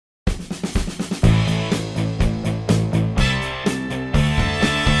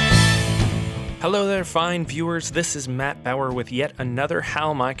Hello there, fine viewers. This is Matt Bauer with yet another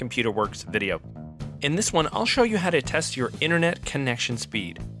How My Computer Works video. In this one, I'll show you how to test your internet connection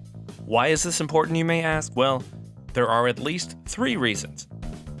speed. Why is this important, you may ask? Well, there are at least 3 reasons.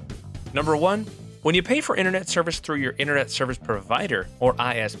 Number 1, when you pay for internet service through your internet service provider, or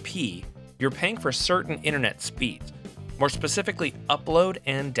ISP, you're paying for certain internet speeds, more specifically upload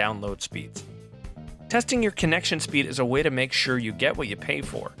and download speeds. Testing your connection speed is a way to make sure you get what you pay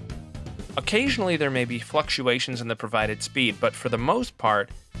for. Occasionally there may be fluctuations in the provided speed, but for the most part,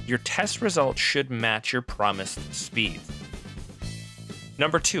 your test results should match your promised speed.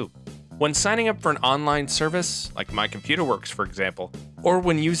 Number 2, when signing up for an online service, like My Computer Works for example, or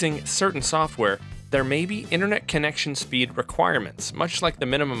when using certain software, there may be internet connection speed requirements, much like the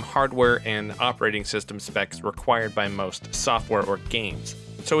minimum hardware and operating system specs required by most software or games.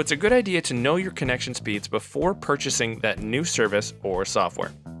 So it's a good idea to know your connection speeds before purchasing that new service or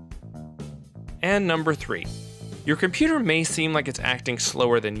software. And number 3, your computer may seem like it's acting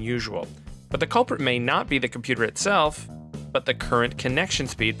slower than usual, but the culprit may not be the computer itself, but the current connection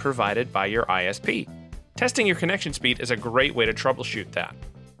speed provided by your ISP. Testing your connection speed is a great way to troubleshoot that.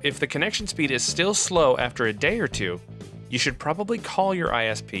 If the connection speed is still slow after a day or 2, you should probably call your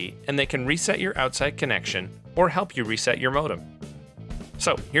ISP and they can reset your outside connection or help you reset your modem.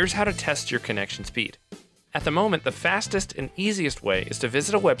 So here's how to test your connection speed. At the moment, the fastest and easiest way is to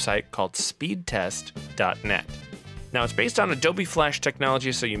visit a website called speedtest.net. Now it's based on Adobe Flash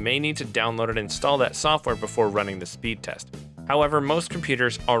technology, so you may need to download and install that software before running the speed test. However, most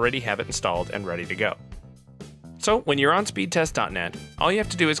computers already have it installed and ready to go. So when you're on speedtest.net, all you have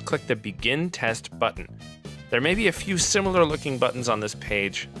to do is click the Begin Test button. There may be a few similar looking buttons on this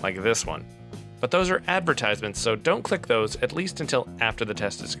page, like this one, but those are advertisements, so don't click those at least until after the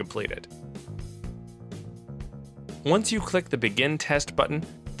test is completed. Once you click the Begin Test button,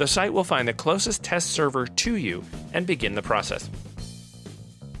 the site will find the closest test server to you and begin the process.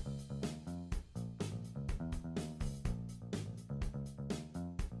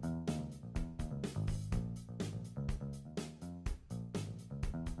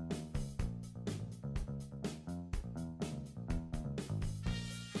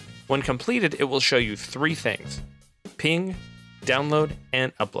 When completed, it will show you 3 things: ping, download,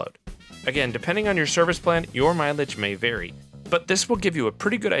 and upload. Again, depending on your service plan, your mileage may vary, but this will give you a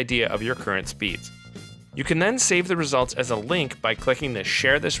pretty good idea of your current speeds. You can then save the results as a link by clicking the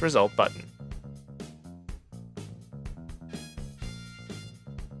Share This Result button.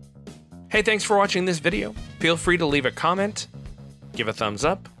 Hey, thanks for watching this video. Feel free to leave a comment, give a thumbs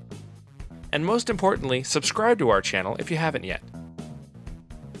up, and most importantly, subscribe to our channel if you haven't yet.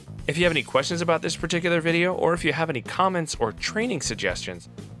 If you have any questions about this particular video, or if you have any comments or training suggestions,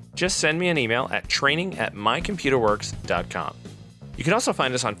 just send me an email at training@mycomputerworks.com. You can also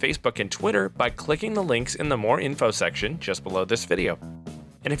find us on Facebook and Twitter by clicking the links in the More Info section just below this video.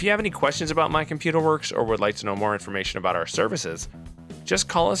 And if you have any questions about My Computer Works or would like to know more information about our services, just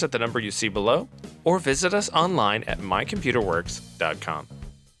call us at the number you see below or visit us online at mycomputerworks.com.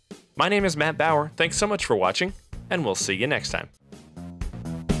 My name is Matt Bauer. Thanks so much for watching, and we'll see you next time.